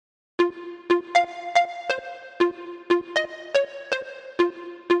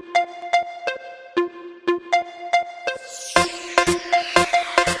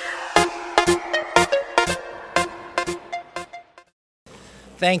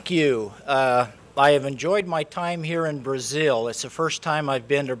Thank you. I have enjoyed my time here in Brazil. It's the first time I've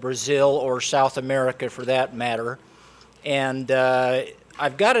been to Brazil or South America for that matter. And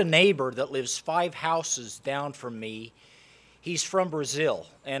I've got a neighbor that lives 5 houses down from me. He's from Brazil.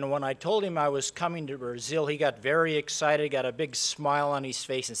 And when I told him I was coming to Brazil, he got very excited, got a big smile on his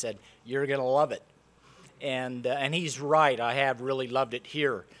face and said, "You're going to love it." And he's right. I have really loved it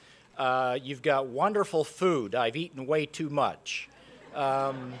here. You've got wonderful food. I've eaten way too much.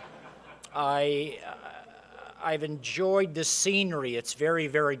 I've enjoyed the scenery. It's very,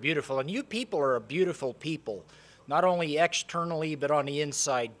 very beautiful. And you people are a beautiful people, not only externally, but on the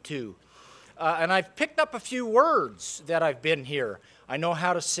inside too. And I've picked up a few words that I've been here. I know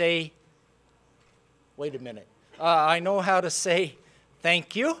how to say, wait a minute. I know how to say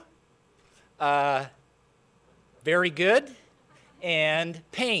thank you, very good, and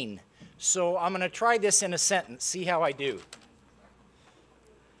pain. So I'm going to try this in a sentence, see how I do.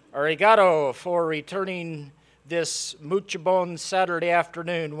 Arigato for returning this mucho-bone Saturday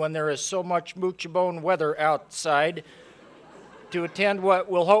afternoon when there is so much mucho-bone weather outside to attend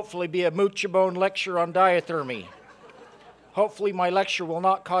what will hopefully be a mucho-bone lecture on diathermy. Hopefully my lecture will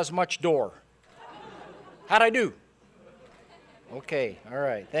not cause much door. How'd I do? Okay, all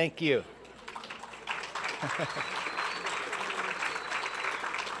right, thank you.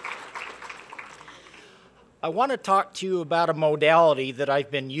 I want to talk to you about a modality that I've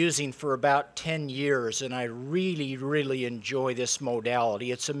been using for about 10 years, and I really, really enjoy this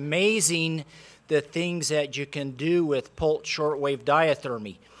modality. It's amazing the things that you can do with pulsed shortwave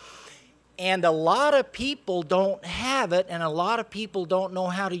diathermy. And a lot of people don't have it, and a lot of people don't know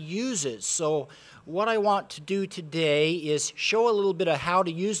how to use it. So what I want to do today is show a little bit of how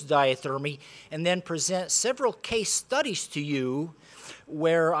to use diathermy and then present several case studies to you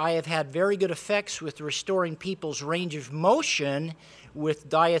where I have had very good effects with restoring people's range of motion with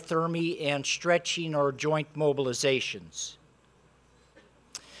diathermy and stretching or joint mobilizations.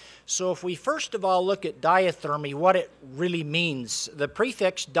 So if we first of all look at diathermy, what it really means, the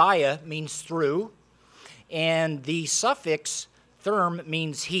prefix dia means through, and the suffix therm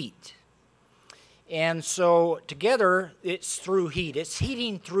means heat. And so together it's through heat. It's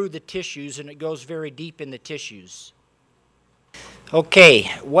heating through the tissues, and it goes very deep in the tissues. Okay,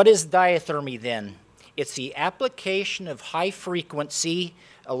 what is diathermy then? It's the application of high-frequency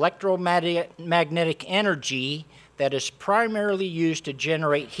electromagnetic energy that is primarily used to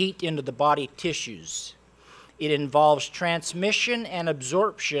generate heat into the body tissues. It involves transmission and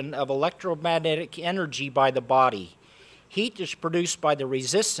absorption of electromagnetic energy by the body. Heat is produced by the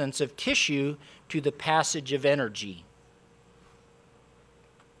resistance of tissue to the passage of energy.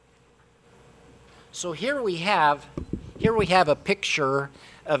 So here we have a picture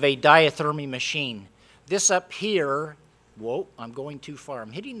of a diathermy machine. This up here, whoa, I'm going too far.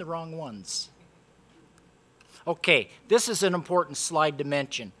 I'm hitting the wrong ones. Okay, this is an important slide to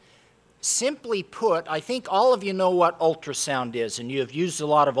mention. Simply put, I think all of you know what ultrasound is, and you have used a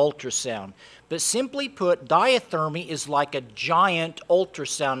lot of ultrasound. But simply put, diathermy is like a giant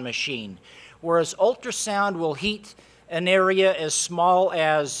ultrasound machine, whereas ultrasound will heat an area as small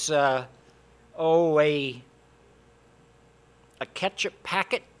as, a ketchup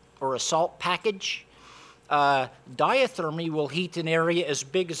packet or a salt package. Diathermy will heat an area as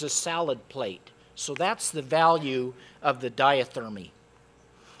big as a salad plate. So that's the value of the diathermy.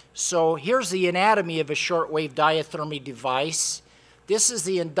 So here's the anatomy of a shortwave diathermy device. This is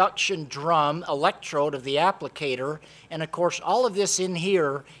the induction drum electrode of the applicator, and of course all of this in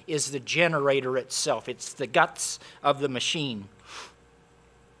here is the generator itself. It's the guts of the machine.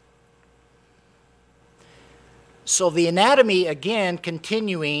 So the anatomy, again,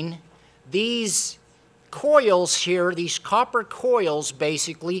 continuing, these coils here, these copper coils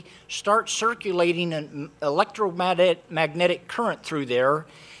basically start circulating an electromagnetic current through there,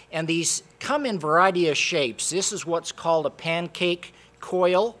 and these come in a variety of shapes. This is what's called a pancake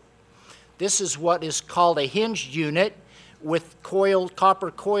coil. This is what is called a hinged unit with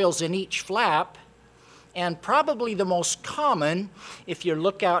copper coils in each flap. And probably the most common, if you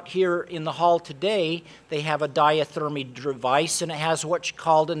look out here in the hall today, they have a diathermy device, and it has what's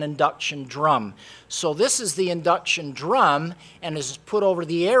called an induction drum. So this is the induction drum, and is put over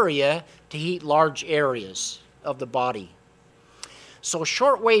the area to heat large areas of the body. So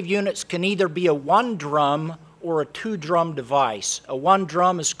shortwave units can either be a 1-drum or a 2-drum device. A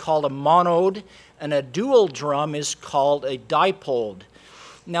 1-drum is called a monode, and a dual drum is called a dipole.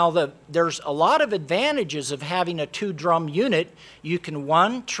 Now, there's a lot of advantages of having a 2-drum unit. You can,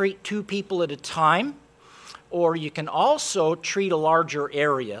 1, treat 2 people at a time, or you can also treat a larger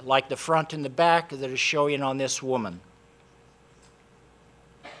area, like the front and the back that is showing on this woman.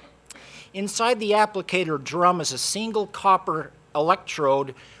 Inside the applicator drum is a single copper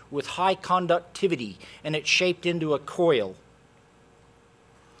electrode with high conductivity, and it's shaped into a coil.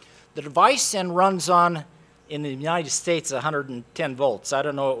 The device then runs on, in the United States, 110 volts. I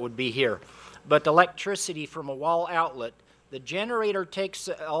don't know what it would be here, but electricity from a wall outlet. The generator takes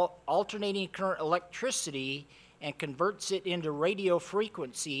alternating current electricity and converts it into radio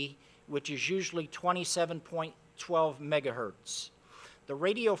frequency, which is usually 27.12 megahertz. The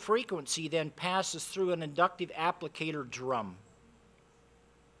radio frequency then passes through an inductive applicator drum.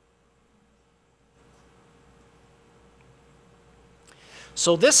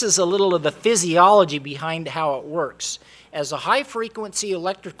 So this is a little of the physiology behind how it works. As a high-frequency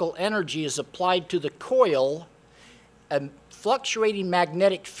electrical energy is applied to the coil, a fluctuating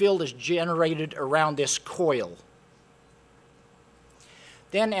magnetic field is generated around this coil.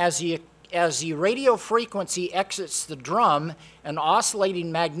 Then as the radio frequency exits the drum, an oscillating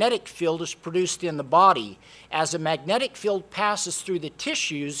magnetic field is produced in the body. As a magnetic field passes through the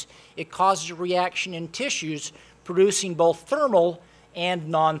tissues, it causes a reaction in tissues, producing both thermal and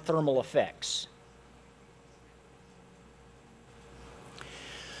non-thermal effects.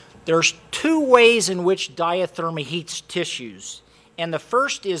 There's two ways in which diathermy heats tissues, and the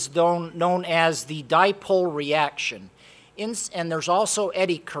first is known as the dipole reaction. And there's also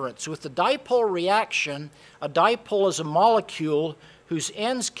eddy currents. With the dipole reaction, a dipole is a molecule whose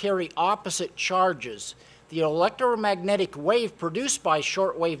ends carry opposite charges. The electromagnetic wave produced by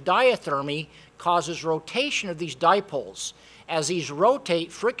shortwave diathermy causes rotation of these dipoles. As these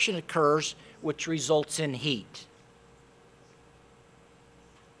rotate, friction occurs, which results in heat.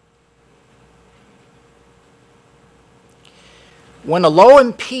 When a low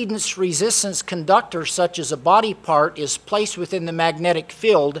impedance resistance conductor, such as a body part, is placed within the magnetic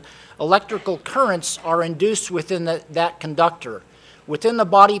field, electrical currents are induced within that conductor. Within the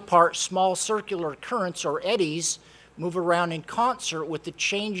body part, small circular currents, or eddies, move around in concert with the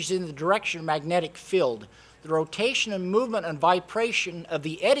changes in the direction of magnetic field. The rotation and movement and vibration of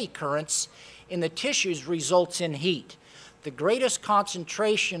the eddy currents in the tissues results in heat. The greatest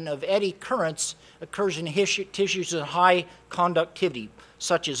concentration of eddy currents occurs in tissues of high conductivity,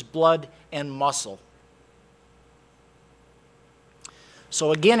 such as blood and muscle.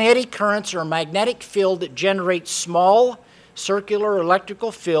 So again, eddy currents are a magnetic field that generates small circular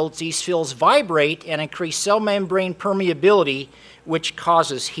electrical fields. These fields vibrate and increase cell membrane permeability, which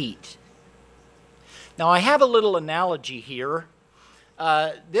causes heat. Now I have a little analogy here.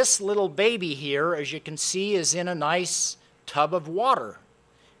 This little baby here, as you can see, is in a nice tub of water,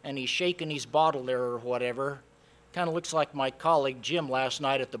 and he's shaking his bottle there or whatever. Kind of looks like my colleague Jim last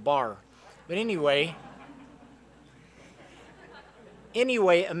night at the bar. But anyway,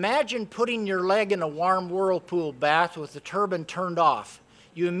 imagine putting your leg in a warm whirlpool bath with the turbine turned off.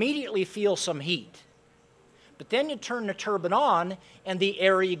 You immediately feel some heat. But then you turn the turbine on and the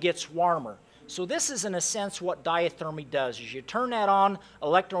area gets warmer. So this is, in a sense, what diathermy does. As you turn that on,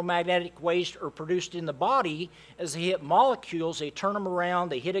 electromagnetic waves are produced in the body. As they hit molecules, they turn them around,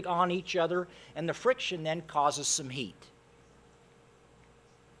 they hit it on each other, and the friction then causes some heat.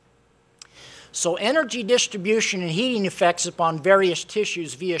 So energy distribution and heating effects upon various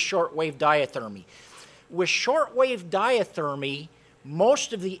tissues via shortwave diathermy. With shortwave diathermy,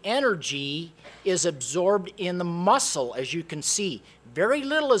 most of the energy is absorbed in the muscle, as you can see. Very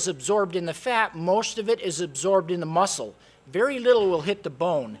little is absorbed in the fat. Most of it is absorbed in the muscle. Very little will hit the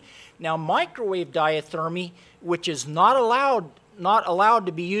bone. Now, microwave diathermy, which is not allowed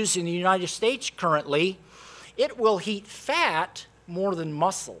to be used in the United States currently, it will heat fat more than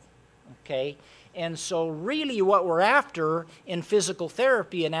muscle, okay? And so really what we're after in physical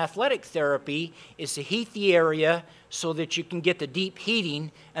therapy and athletic therapy is to heat the area so that you can get the deep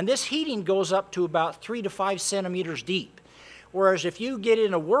heating. And this heating goes up to about 3 to 5 centimeters deep. Whereas if you get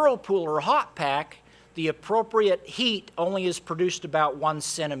in a whirlpool or a hot pack, the appropriate heat only is produced about 1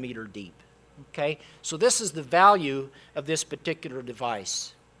 centimeter deep. Okay? So this is the value of this particular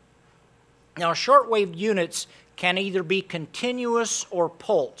device. Now, shortwave units can either be continuous or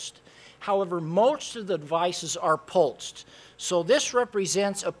pulsed. However, most of the devices are pulsed. So this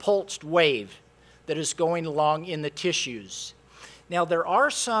represents a pulsed wave that is going along in the tissues. Now, there are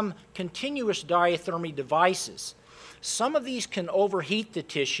some continuous diathermy devices. Some of these can overheat the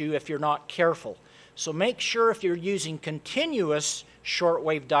tissue if you're not careful. So make sure if you're using continuous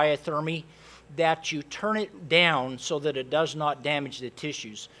shortwave diathermy that you turn it down so that it does not damage the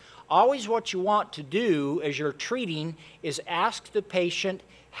tissues. Always what you want to do as you're treating is ask the patient,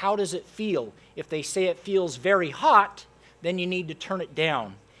 how does it feel? If they say it feels very hot, then you need to turn it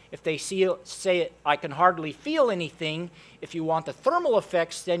down. If they say, I can hardly feel anything, if you want the thermal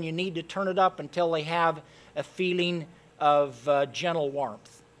effects, then you need to turn it up until they have a feeling of gentle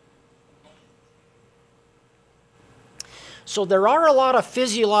warmth. So there are a lot of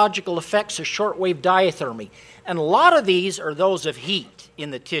physiological effects of shortwave diathermy, and a lot of these are those of heat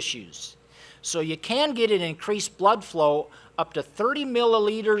in the tissues. So you can get an increased blood flow up to 30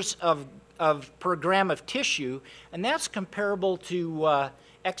 milliliters per gram of tissue, and that's comparable to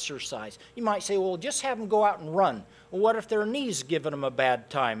exercise. You might say, well, just have them go out and run. Well, what if their knee's giving them a bad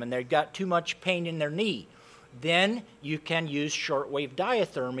time and they've got too much pain in their knee? Then you can use shortwave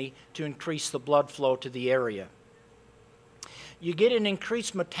diathermy to increase the blood flow to the area. You get an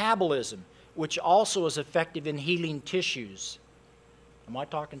increased metabolism, which also is effective in healing tissues. Am I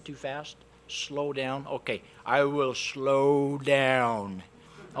talking too fast? Slow down? Okay, I will slow down.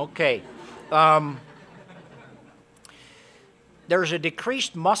 Okay. There's a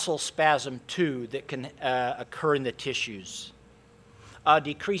decreased muscle spasm, too, that can occur in the tissues.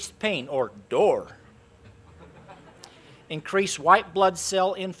 Decreased pain, or DOR. Increased white blood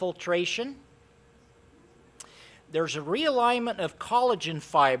cell infiltration. There's a realignment of collagen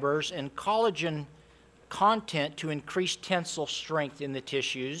fibers and collagen content to increase tensile strength in the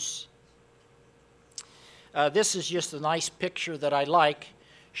tissues. This is just a nice picture that I like,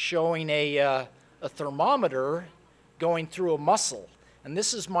 showing a thermometer going through a muscle. And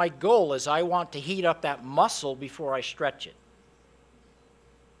this is my goal, is I want to heat up that muscle before I stretch it.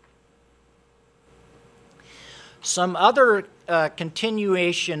 Some other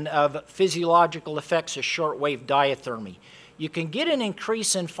continuation of physiological effects of shortwave diathermy. You can get an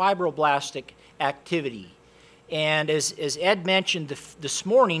increase in fibroblastic activity. And as Ed mentioned this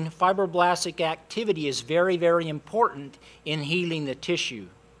morning, fibroblastic activity is very, very important in healing the tissue.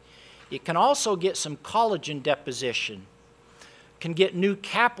 You can also get some collagen deposition. Can get new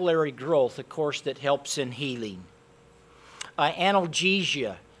capillary growth, of course, that helps in healing.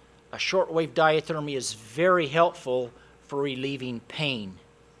 Analgesia. A shortwave diathermy is very helpful for relieving pain.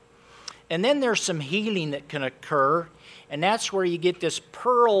 And then there's some healing that can occur, and that's where you get this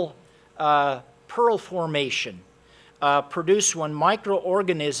pearl formation produced when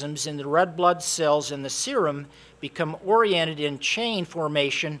microorganisms in the red blood cells in the serum become oriented in chain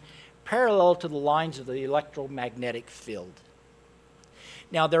formation parallel to the lines of the electromagnetic field.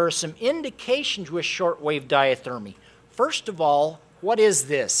 Now, there are some indications with shortwave diathermy. First of all, what is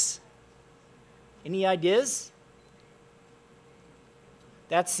this? Any ideas?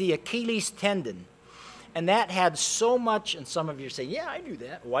 That's the Achilles tendon. And that had so much, and some of you say, yeah, I knew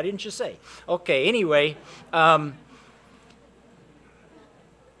that. Why didn't you say? Okay, anyway,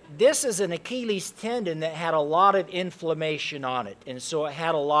 this is an Achilles tendon that had a lot of inflammation on it, and so it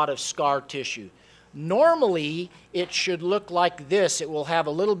had a lot of scar tissue. Normally, it should look like this. It will have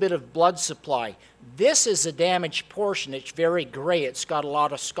a little bit of blood supply. This is a damaged portion. It's very gray. It's got a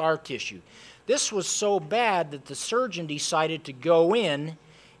lot of scar tissue. This was so bad that the surgeon decided to go in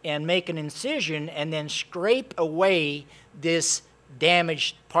and make an incision and then scrape away this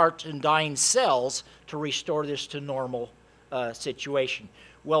damaged parts and dying cells to restore this to normal situation.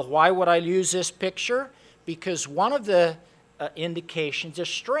 Well, why would I use this picture? Because one of the indications is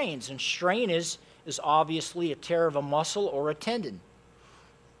strains, and strain is obviously a tear of a muscle or a tendon.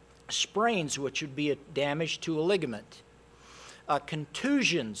 Sprains, which would be a damage to a ligament.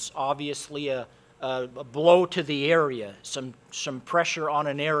 Contusions, obviously a blow to the area, some pressure on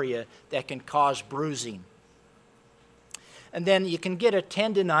an area that can cause bruising. And then you can get a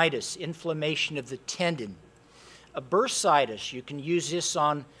tendinitis, inflammation of the tendon. A bursitis, you can use this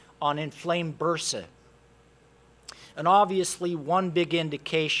on inflamed bursa. And obviously, one big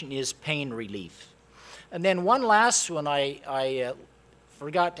indication is pain relief. And then one last one I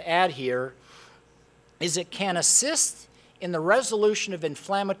forgot to add here is it can assist in the resolution of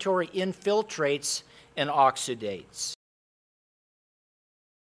inflammatory infiltrates and oxidates.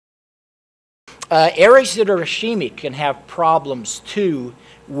 Areas that are ischemic can have problems too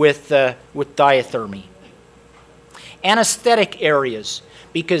with diathermy. Anesthetic areas,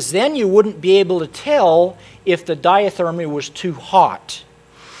 because then you wouldn't be able to tell if the diathermy was too hot.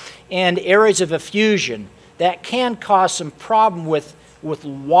 And areas of effusion, that can cause some problem with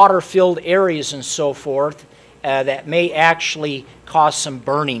water-filled areas and so forth that may actually cause some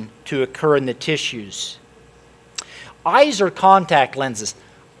burning to occur in the tissues. Eyes or contact lenses,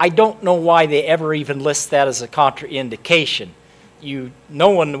 I don't know why they ever even list that as a contraindication.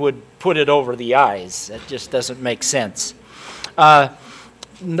 No one would put it over the eyes. That just doesn't make sense.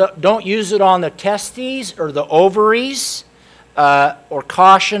 Don't use it on the testes or the ovaries, or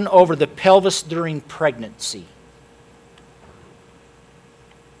caution over the pelvis during pregnancy.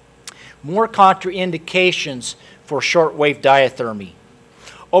 More contraindications for shortwave diathermy.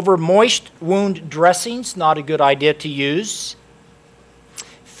 Over moist wound dressings, not a good idea to use.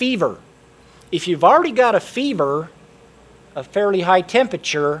 Fever. If you've already got a fever, a fairly high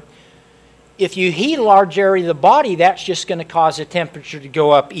temperature, if you heat a large area of the body, that's just going to cause the temperature to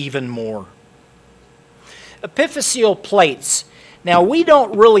go up even more. Epiphyseal plates. Now, we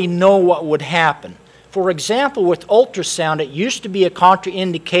don't really know what would happen. For example, with ultrasound, it used to be a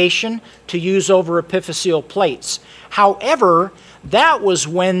contraindication to use over epiphyseal plates. However, that was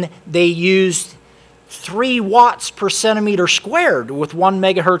when they used 3 watts per centimeter squared with 1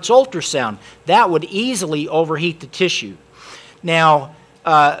 megahertz ultrasound. That would easily overheat the tissue. Now,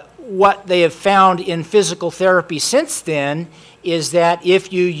 what they have found in physical therapy since then is that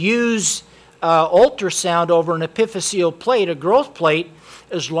if you use ultrasound over an epiphyseal plate, a growth plate,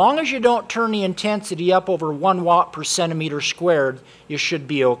 as long as you don't turn the intensity up over 1 watt per centimeter squared, you should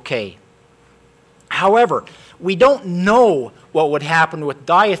be okay. However, we don't know what would happen with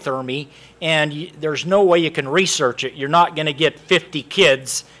diathermy, and there's no way you can research it. You're not going to get 50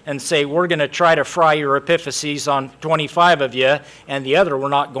 kids and say, we're going to try to fry your epiphyses on 25 of you, and the other, we're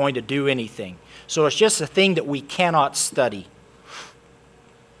not going to do anything. So it's just a thing that we cannot study.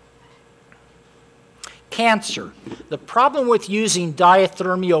 Cancer. The problem with using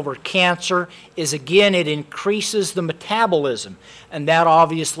diathermy over cancer is, again, it increases the metabolism, and that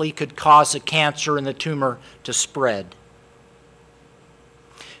obviously could cause the cancer and the tumor to spread.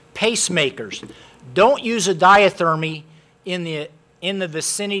 Pacemakers. Don't use a diathermy in the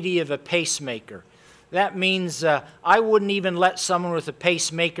vicinity of a pacemaker. That means I wouldn't even let someone with a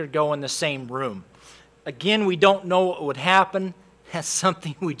pacemaker go in the same room. Again, we don't know what would happen. That's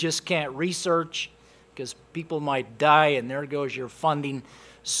something we just can't research, because people might die, and there goes your funding.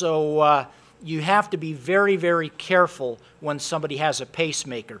 So you have to be very, very careful when somebody has a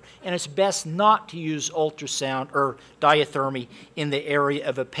pacemaker. And it's best not to use ultrasound or diathermy in the area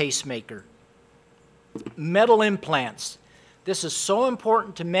of a pacemaker. Metal implants. This is so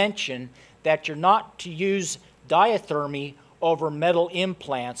important to mention that you're not to use diathermy over metal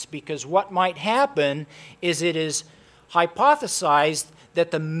implants, because what might happen is it is hypothesized that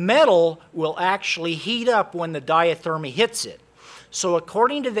the metal will actually heat up when the diathermy hits it. So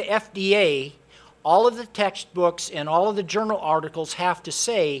according to the FDA, all of the textbooks and all of the journal articles have to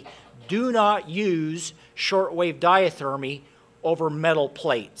say, do not use shortwave diathermy over metal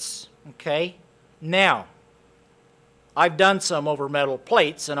plates. Okay? Now, I've done some over metal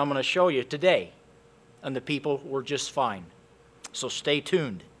plates, and I'm going to show you today. And the people were just fine. So stay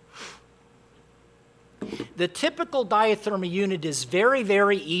tuned. The typical diathermy unit is very,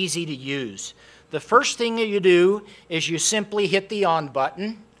 very easy to use. The first thing that you do is you simply hit the on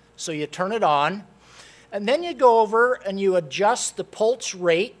button, so you turn it on, and then you go over and you adjust the pulse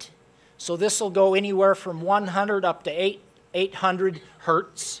rate. So this will go anywhere from 100 up to 800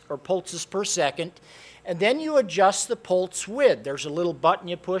 hertz, or pulses per second, and then you adjust the pulse width. There's a little button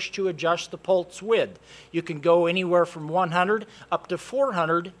you push to adjust the pulse width. You can go anywhere from 100 up to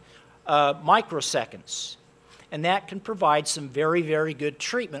 400 microseconds, and that can provide some very, very good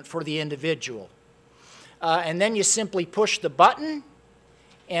treatment for the individual. And then you simply push the button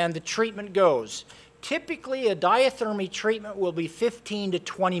and the treatment goes. Typically, a diathermy treatment will be 15 to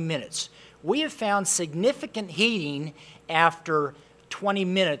 20 minutes. We have found significant heating after 20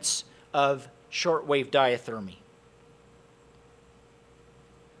 minutes of shortwave diathermy.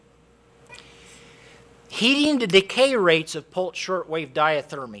 Heating the decay rates of pulse shortwave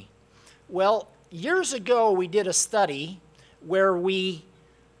diathermy. Well, years ago we did a study where we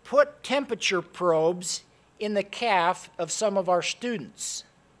put temperature probes in the calf of some of our students.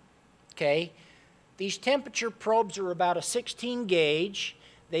 Okay? These temperature probes are about a 16 gauge.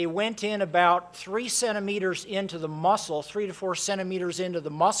 They went in about 3 centimeters into the muscle, 3 to 4 centimeters into the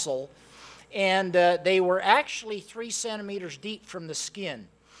muscle, and they were actually 3 centimeters deep from the skin.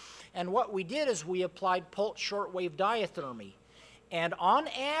 And what we did is we applied pulse shortwave diathermy. And on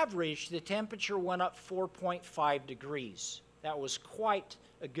average, the temperature went up 4.5 degrees. That was quite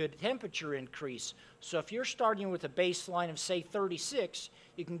a good temperature increase. So if you're starting with a baseline of, say, 36,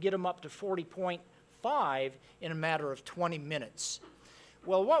 you can get them up to 40.5 in a matter of 20 minutes.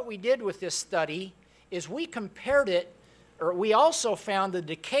 Well, what we did with this study is we compared it, or we also found the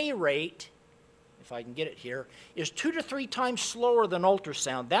decay rate, if I can get it here, is 2 to 3 times slower than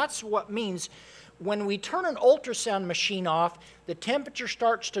ultrasound. That's what means when we turn an ultrasound machine off, the temperature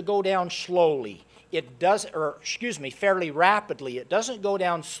starts to go down slowly. It does, or excuse me, fairly rapidly. It doesn't go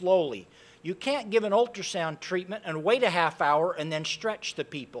down slowly. You can't give an ultrasound treatment and wait a half hour and then stretch the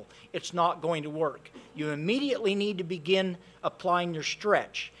people. It's not going to work. You immediately need to begin applying your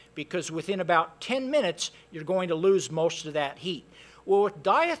stretch. because within about 10 minutes, you're going to lose most of that heat. Well, with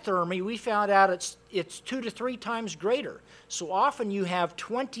diathermy, we found out it's 2 to 3 times greater. So often you have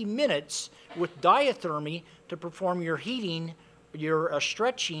 20 minutes with diathermy to perform your heating, your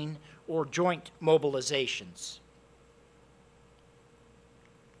stretching, or joint mobilizations.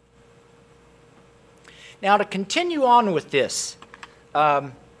 Now, to continue on with this,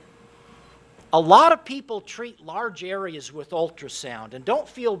 a lot of people treat large areas with ultrasound, and don't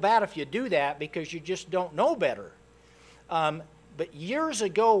feel bad if you do that because you just don't know better. But years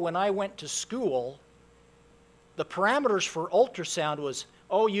ago when I went to school, the parameters for ultrasound was,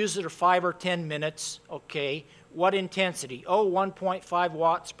 oh, use it for 5 or 10 minutes, okay. What intensity? Oh, 1.5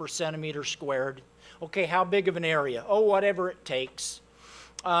 watts per centimeter squared. Okay, how big of an area? Oh, whatever it takes.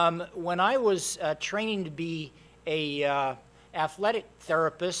 When I was training to be a athletic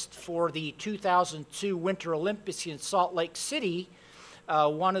therapist for the 2002 Winter Olympics in Salt Lake City,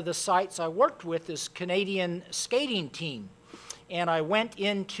 one of the sites I worked with is Canadian skating team. And I went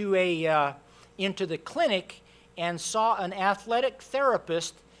into the clinic and saw an athletic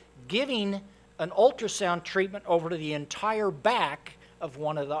therapist giving an ultrasound treatment over to the entire back of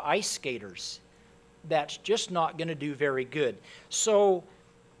one of the ice skaters. That's just not going to do very good. So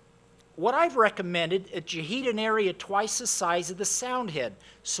what I've recommended is you heat an area twice the size of the sound head.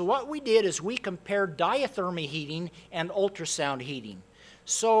 So what we did is we compared diathermy heating and ultrasound heating.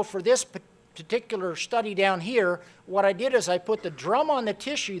 So for this particular study down here, what I did is I put the drum on the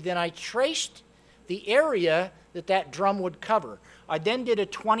tissue, then I traced the area that drum would cover. I then did a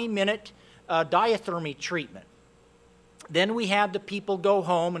 20-minute diathermy treatment. Then we had the people go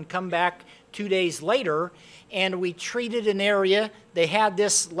home and come back 2 days later, and we treated an area. They had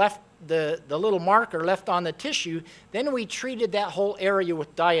this left, the little marker left on the tissue. Then we treated that whole area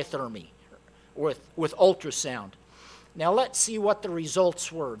with diathermy, with ultrasound. Now let's see what the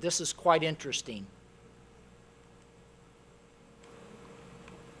results were. This is quite interesting.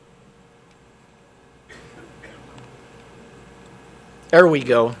 There we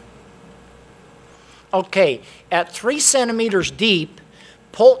go. Okay, at 3 centimeters deep,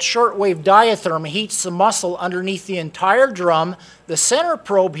 pulsed shortwave diathermy heats the muscle underneath the entire drum. The center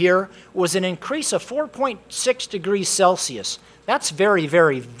probe here was an increase of 4.6 degrees Celsius. That's very,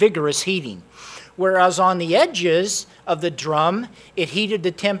 very vigorous heating. Whereas on the edges of the drum, it heated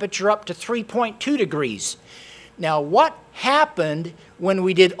the temperature up to 3.2 degrees. Now, what happened when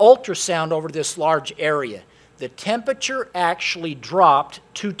we did ultrasound over this large area? The temperature actually dropped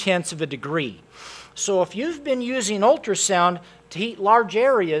 0.2 of a degree. So if you've been using ultrasound to heat large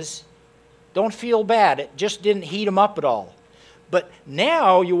areas, don't feel bad. It just didn't heat them up at all. But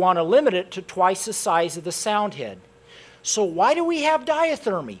now you want to limit it to twice the size of the sound head. So why do we have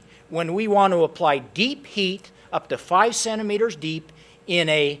diathermy? When we want to apply deep heat up to 5 centimeters deep in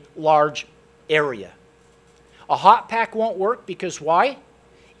a large area. A hot pack won't work because why?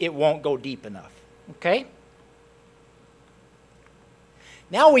 It won't go deep enough. Okay?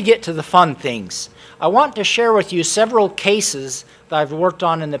 Now we get to the fun things. I want to share with you several cases that I've worked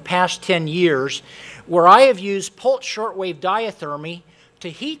on in the past 10 years where I have used pulsed shortwave diathermy to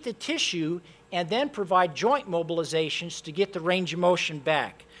heat the tissue and then provide joint mobilizations to get the range of motion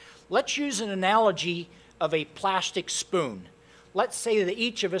back. Let's use an analogy of a plastic spoon. Let's say that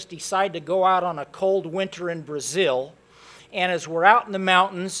each of us decide to go out on a cold winter in Brazil, and as we're out in the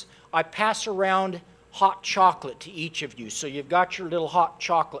mountains, I pass around hot chocolate to each of you. So you've got your little hot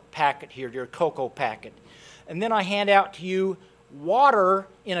chocolate packet here, your cocoa packet. And then I hand out to you water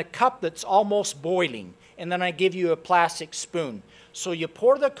in a cup that's almost boiling, and then I give you a plastic spoon. So you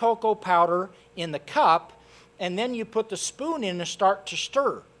pour the cocoa powder in the cup, and then you put the spoon in and start to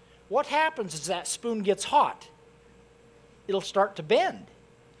stir. What happens is that spoon gets hot. It'll start to bend.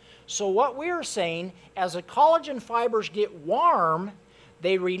 So what we're saying, as the collagen fibers get warm,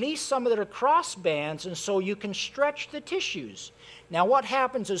 they release some of their cross bands, and so you can stretch the tissues. Now what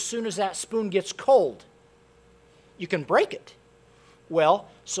happens as soon as that spoon gets cold? You can break it. Well,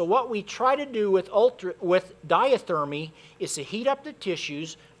 so what we try to do with diathermy is to heat up the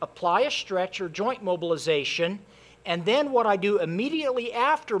tissues, apply a stretch or joint mobilization, and then what I do immediately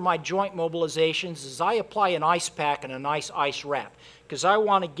after my joint mobilizations is I apply an ice pack and a nice ice wrap, because I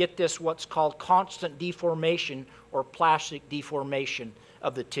want to get this what's called constant deformation or plastic deformation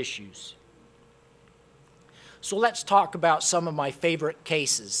of the tissues. So let's talk about some of my favorite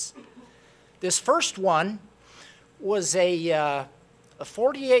cases. This first one was a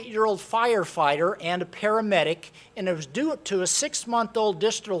 48-year-old firefighter and a paramedic, and it was due to a 6-month-old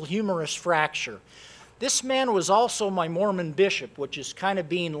distal humerus fracture. This man was also my Mormon bishop, which is kind of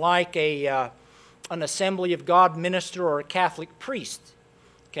being like an Assembly of God minister or a Catholic priest.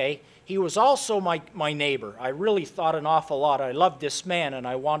 Okay? He was also my neighbor. I really thought an awful lot. I loved this man, and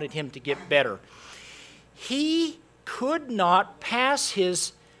I wanted him to get better. He could not pass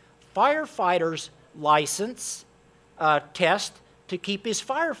his firefighter's license test to keep his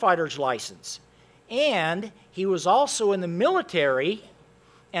firefighter's license. And he was also in the military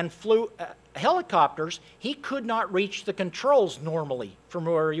and flew helicopters. He could not reach the controls normally from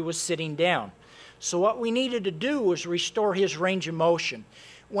where he was sitting down. So what we needed to do was restore his range of motion.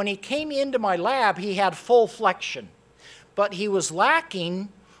 When he came into my lab, he had full flexion, but he was lacking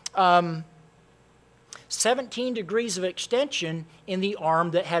 17 degrees of extension in the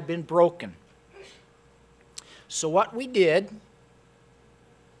arm that had been broken. So what we did,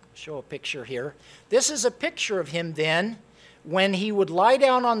 show a picture here. This is a picture of him then when he would lie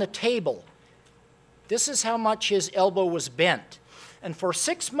down on the table. This is how much his elbow was bent. And for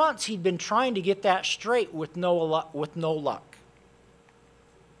 6 months, he'd been trying to get that straight with no luck.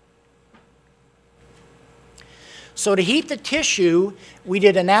 So to heat the tissue, we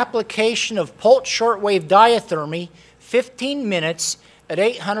did an application of pulse shortwave diathermy, 15 minutes at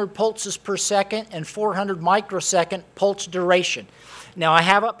 800 pulses per second and 400 microsecond pulse duration. Now I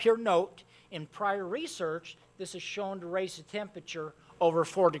have up here note, in prior research, this is shown to raise the temperature over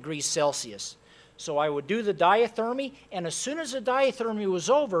 4 degrees Celsius. So I would do the diathermy, and as soon as the diathermy was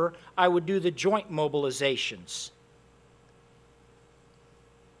over, I would do the joint mobilizations.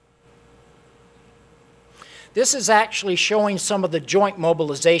 This is actually showing some of the joint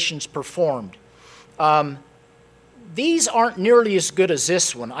mobilizations performed. These aren't nearly as good as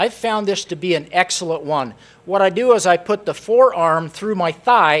this one. I found this to be an excellent one. What I do is I put the forearm through my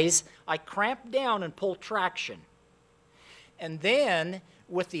thighs, I cramp down and pull traction. And then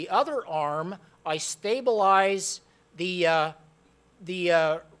with the other arm, I stabilize the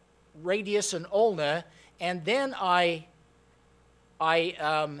radius and ulna, and then I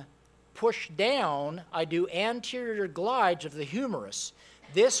push down, I do anterior glides of the humerus.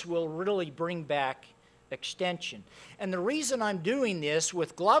 This will really bring back extension. And the reason I'm doing this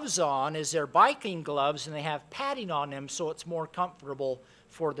with gloves on is they're biking gloves and they have padding on them so it's more comfortable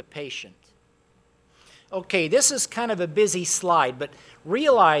for the patient. Okay, this is kind of a busy slide, but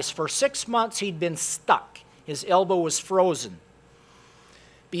realize for 6 months he'd been stuck. His elbow was frozen.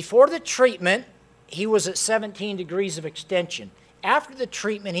 Before the treatment, he was at 17 degrees of extension. After the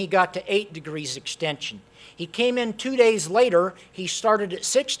treatment, he got to 8 degrees extension. He came in 2 days later, he started at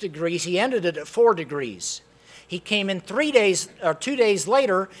 6 degrees, he ended it at 4 degrees. He came in 2 days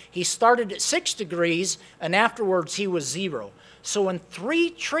later, he started at 6 degrees, and afterwards he was 0. So in 3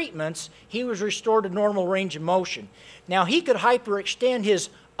 treatments, he was restored to normal range of motion. Now he could hyperextend his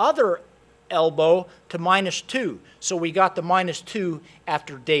other elbow to -2, so we got the -2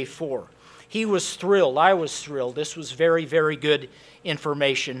 after day 4. He was thrilled. I was thrilled. This was very, very good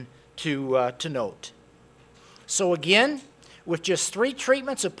information to note. So again, with just 3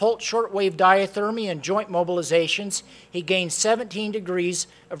 treatments of pulse shortwave diathermy and joint mobilizations, he gained 17 degrees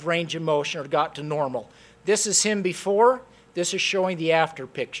of range of motion, or got to normal. This is him before. This is showing the after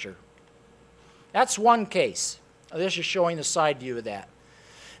picture. That's one case. This is showing the side view of that.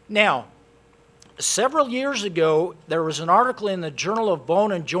 Now, several years ago, there was an article in the Journal of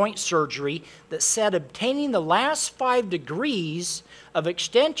Bone and Joint Surgery that said obtaining the last 5 degrees of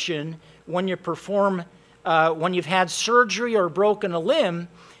extension when you perform, when you've had surgery or broken a limb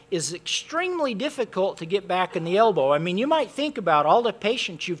is extremely difficult to get back in the elbow. I mean, you might think about all the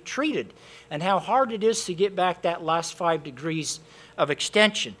patients you've treated and how hard it is to get back that last 5 degrees of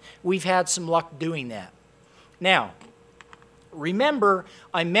extension. We've had some luck doing that. Now, remember,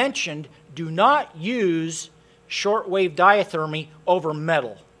 I mentioned do not use shortwave diathermy over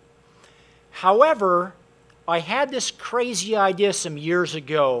metal. However, I had this crazy idea some years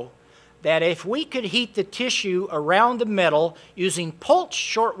ago that if we could heat the tissue around the metal using pulse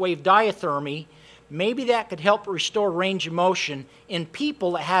shortwave diathermy, maybe that could help restore range of motion in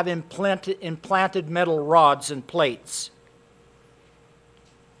people that have implanted metal rods and plates.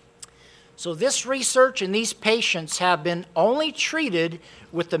 So this research and these patients have been only treated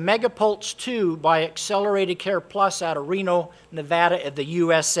with the Megapulse 2 by Accelerated Care Plus out of Reno, Nevada of the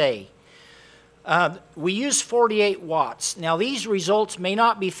USA. We use 48 watts. Now these results may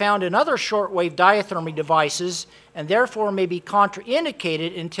not be found in other shortwave diathermy devices and therefore may be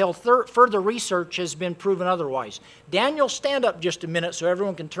contraindicated until further research has been proven otherwise. Daniel, stand up just a minute so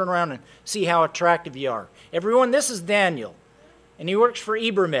everyone can turn around and see how attractive you are. Everyone, this is Daniel, and he works for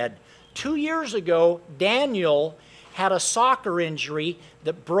IBRAMED. 2 years ago, Daniel had a soccer injury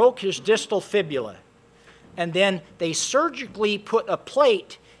that broke his distal fibula. And then they surgically put a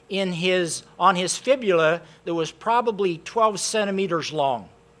plate on his fibula that was probably 12 centimeters long.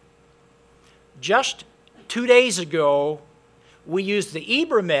 Just 2 days ago, we used the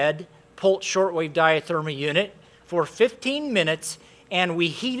IBRAMED pulse shortwave diathermy unit for 15 minutes, and we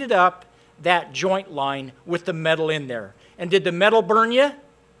heated up that joint line with the metal in there. And did the metal burn you?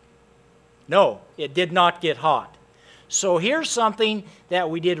 No, it did not get hot. So here's something that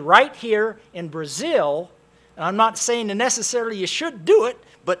we did right here in Brazil. And I'm not saying that necessarily you should do it,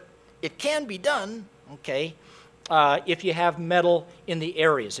 but it can be done, okay, if you have metal in the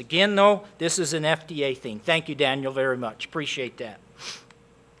areas. Again, though, this is an FDA thing. Thank you, Daniel, very much. Appreciate that.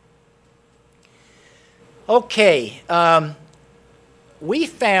 Okay, we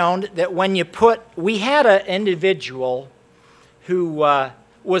found that when you we had an individual who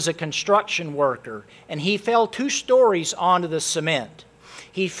was a construction worker, and he fell 2 stories onto the cement.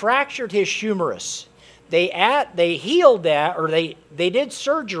 He fractured his humerus. They healed that, or they did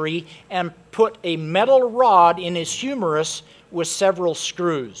surgery and put a metal rod in his humerus with several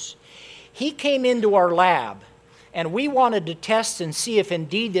screws. He came into our lab, and we wanted to test and see if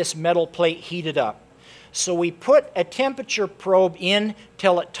indeed this metal plate heated up. So we put a temperature probe in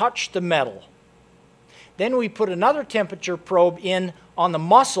till it touched the metal. Then we put another temperature probe in on the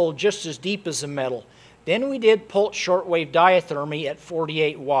muscle just as deep as the metal. Then we did pulse shortwave diathermy at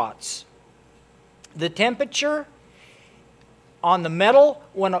 48 watts. The temperature on the metal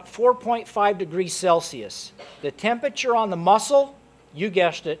went up 4.5 degrees Celsius. The temperature on the muscle, you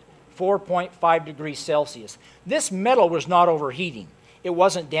guessed it, 4.5 degrees Celsius. This metal was not overheating. It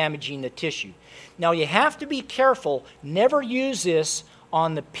wasn't damaging the tissue. Now you have to be careful. Never use this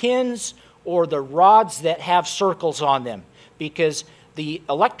on the pins or the rods that have circles on them, because the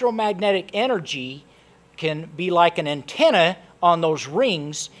electromagnetic energy can be like an antenna on those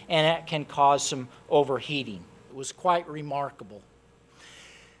rings, and that can cause some overheating. It was quite remarkable.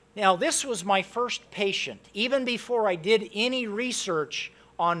 Now, this was my first patient. Even before I did any research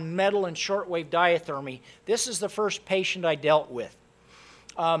on metal and shortwave diathermy, this is the first patient I dealt with.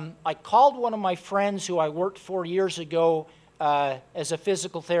 I called one of my friends who I worked for years ago as a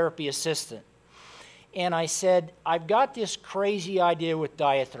physical therapy assistant. And I said, I've got this crazy idea with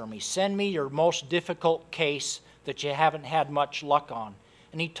diathermy. Send me your most difficult case that you haven't had much luck on.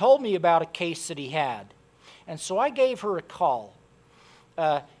 And he told me about a case that he had. And so I gave her a call.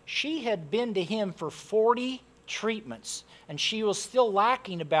 She had been to him for 40 treatments, and she was still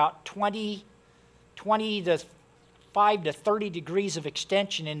lacking about 25 to 30 degrees of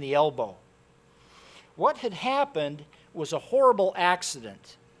extension in the elbow. What had happened was a horrible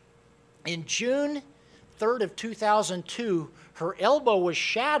accident. In June 3rd of 2002, her elbow was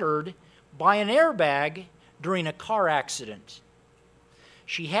shattered by an airbag during a car accident.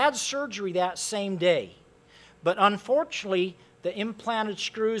 She had surgery that same day, but unfortunately, the implanted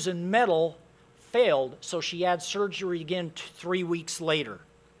screws and metal failed, so she had surgery again 3 weeks later.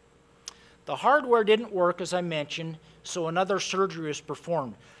 The hardware didn't work, as I mentioned, so another surgery was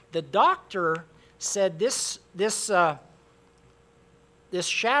performed. The doctor said this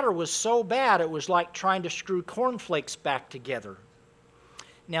shatter was so bad it was like trying to screw cornflakes back together.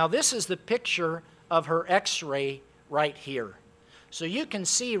 Now, this is the picture of her x-ray right here. So you can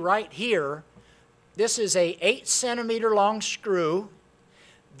see right here, this is a 8-centimeter long screw.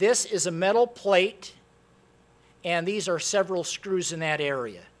 This is a metal plate, and these are several screws in that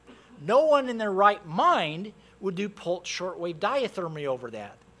area. No one in their right mind would do pulse shortwave diathermy over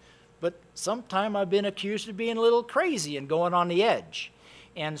that. But sometime I've been accused of being a little crazy and going on the edge.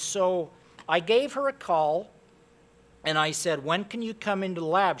 And so I gave her a call, and I said, when can you come into the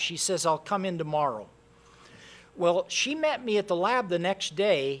lab? She says, I'll come in tomorrow. Well, she met me at the lab the next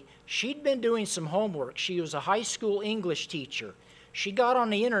day. She'd been doing some homework. She was a high school English teacher. She got on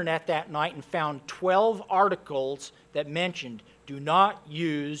the internet that night and found 12 articles that mentioned, do not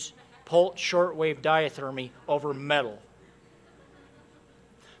use pulse shortwave diathermy over metal.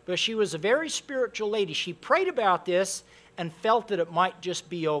 But she was a very spiritual lady. She prayed about this and felt that it might just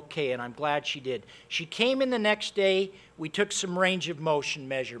be okay, and I'm glad she did. She came in the next day. We took some range of motion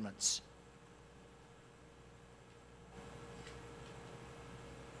measurements.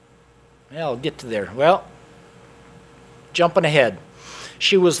 Well, I'll get to there. Well, jumping ahead.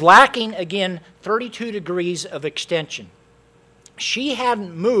 She was lacking, again, 32 degrees of extension. She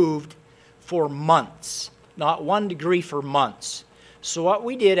hadn't moved for months, not 1 degree for months. So what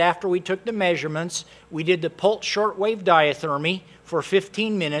we did after we took the measurements, we did the pulse shortwave diathermy for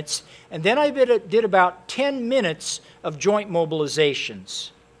 15 minutes, and then I did about 10 minutes of joint mobilizations.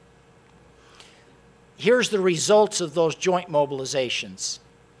 Here's the results of those joint mobilizations.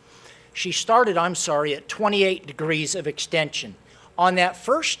 She started, at 28 degrees of extension. On that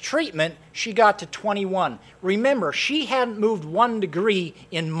first treatment, she got to 21. Remember, she hadn't moved 1 degree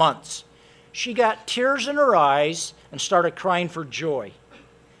in months. she got tears in her eyes and started crying for joy.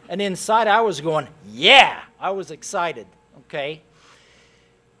 And inside I was going, yeah, I was excited, okay?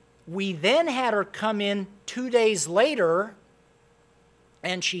 We then had her come in 2 days later,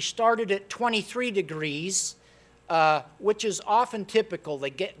 and she started at 23 degrees, which is often typical.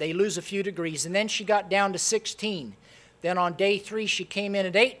 They lose a few degrees, and then she got down to 16. Then on day 3, she came in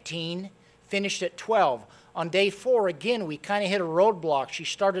at 18, finished at 12. On day 4, again, we kind of hit a roadblock. She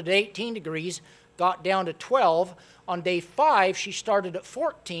started at 18 degrees, got down to 12. On day 5, she started at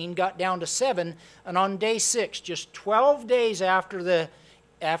 14, got down to 7. And on day 6, just 12 days after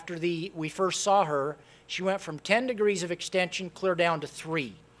we first saw her, she went from 10 degrees of extension clear down to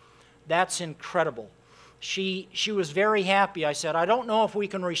 3. That's incredible. She was very happy. I said, I don't know if we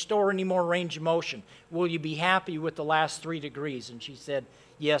can restore any more range of motion. Will you be happy with the last 3 degrees? And she said,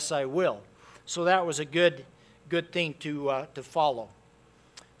 yes, I will. So that was a good thing to follow.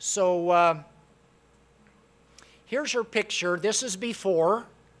 So here's her picture. This is before,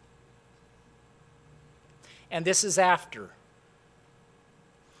 and this is after.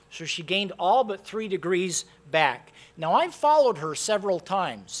 So she gained all but 3 degrees back. Now, I've followed her several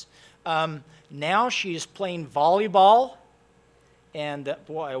times. Now she is playing volleyball. And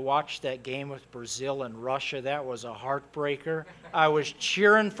boy, I watched that game with Brazil and Russia. That was a heartbreaker. I was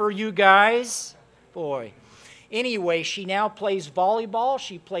cheering for you guys. Boy. Anyway, she now plays volleyball.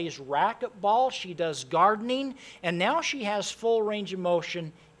 She plays racquetball. She does gardening. And now she has full range of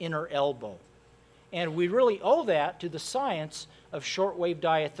motion in her elbow. And we really owe that to the science of shortwave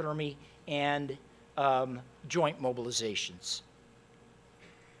diathermy and joint mobilizations.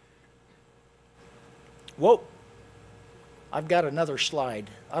 Whoa. I've got another slide.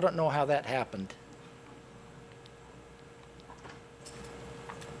 I don't know how that happened.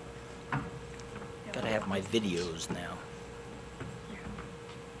 Got to have my videos now.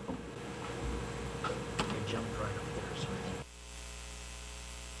 I jumped right up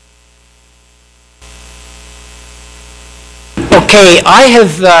there. Okay, I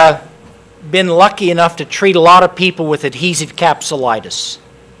have been lucky enough to treat a lot of people with adhesive capsulitis.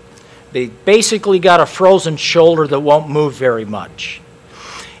 They basically got a frozen shoulder that won't move very much.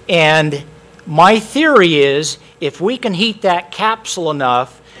 And my theory is if we can heat that capsule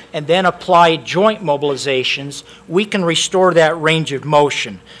enough and then apply joint mobilizations, we can restore that range of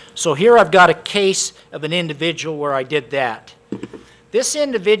motion. So here I've got a case of an individual where I did that. This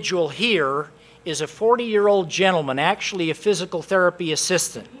individual here is a 40-year-old gentleman, actually a physical therapy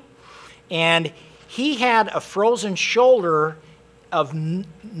assistant. And he had a frozen shoulder of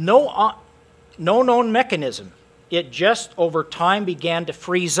no known mechanism. It just over time began to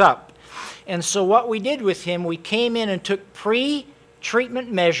freeze up. And so what we did with him, we came in and took pre-treatment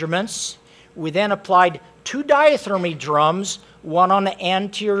measurements. We then applied 2 diathermy drums, one on the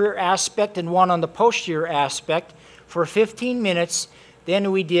anterior aspect and one on the posterior aspect for 15 minutes.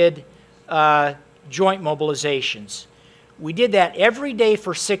 Then we did joint mobilizations. We did that every day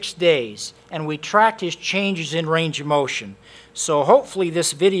for 6 days, and we tracked his changes in range of motion. So hopefully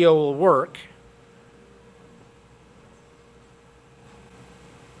this video will work.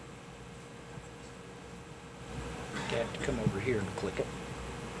 Okay, I have to come over here and click it.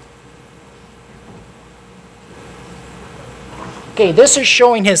 Okay, this is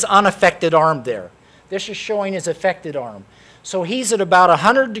showing his unaffected arm there. This is showing his affected arm. So he's at about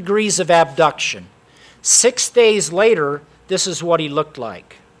 100 degrees of abduction. 6 days later, this is what he looked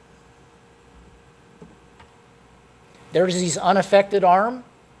like. There's his unaffected arm.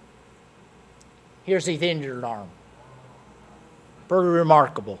 Here's his injured arm. Pretty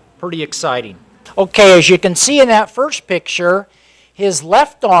remarkable, pretty exciting. Okay, as you can see in that first picture, his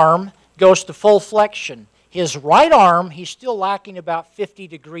left arm goes to full flexion. His right arm, he's still lacking about 50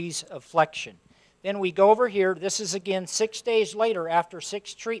 degrees of flexion. Then we go over here. This is again 6 days later after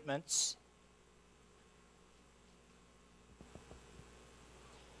 6 treatments.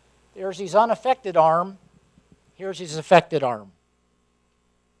 There's his unaffected arm. Here's his affected arm.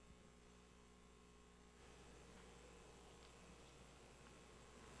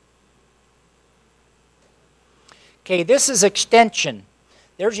 Okay, this is extension.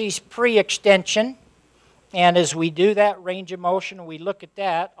 There's his pre-extension. And as we do that range of motion, we look at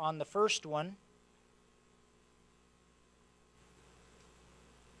that on the first one.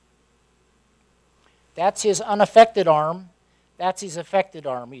 That's his unaffected arm. That's his affected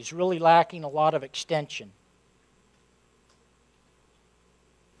arm. He's really lacking a lot of extension.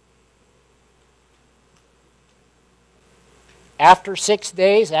 After 6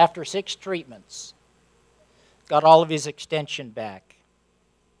 days, after 6 treatments, got all of his extension back.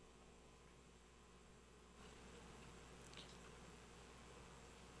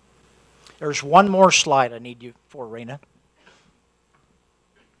 There's one more slide I need you for, Raina.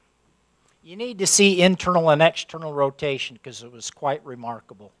 You need to see internal and external rotation because it was quite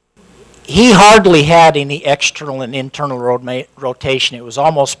remarkable. He hardly had any external and internal rotation. It was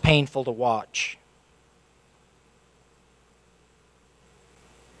almost painful to watch.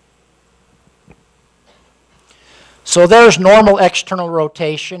 So there's normal external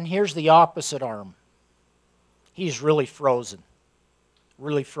rotation. Here's the opposite arm. He's really frozen.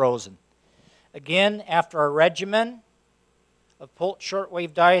 Really frozen. Again, after a regimen of pulse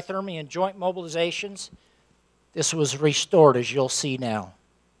shortwave diathermy and joint mobilizations, this was restored, as you'll see now.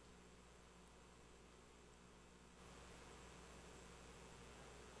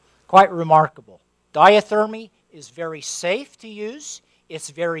 Quite remarkable. Diathermy is very safe to use. It's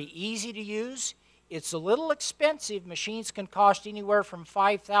very easy to use. It's a little expensive. Machines can cost anywhere from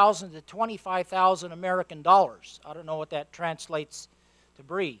 $5,000 to $25,000 American dollars. I don't know what that translates to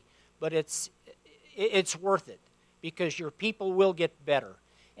Bree, but it's worth it because your people will get better.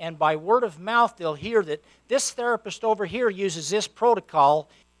 And by word of mouth, they'll hear that this therapist over here uses this protocol.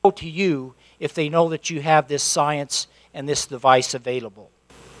 Go to you if they know that you have this science and this device available.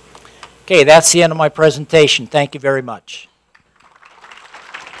 Okay, that's the end of my presentation. Thank you very much.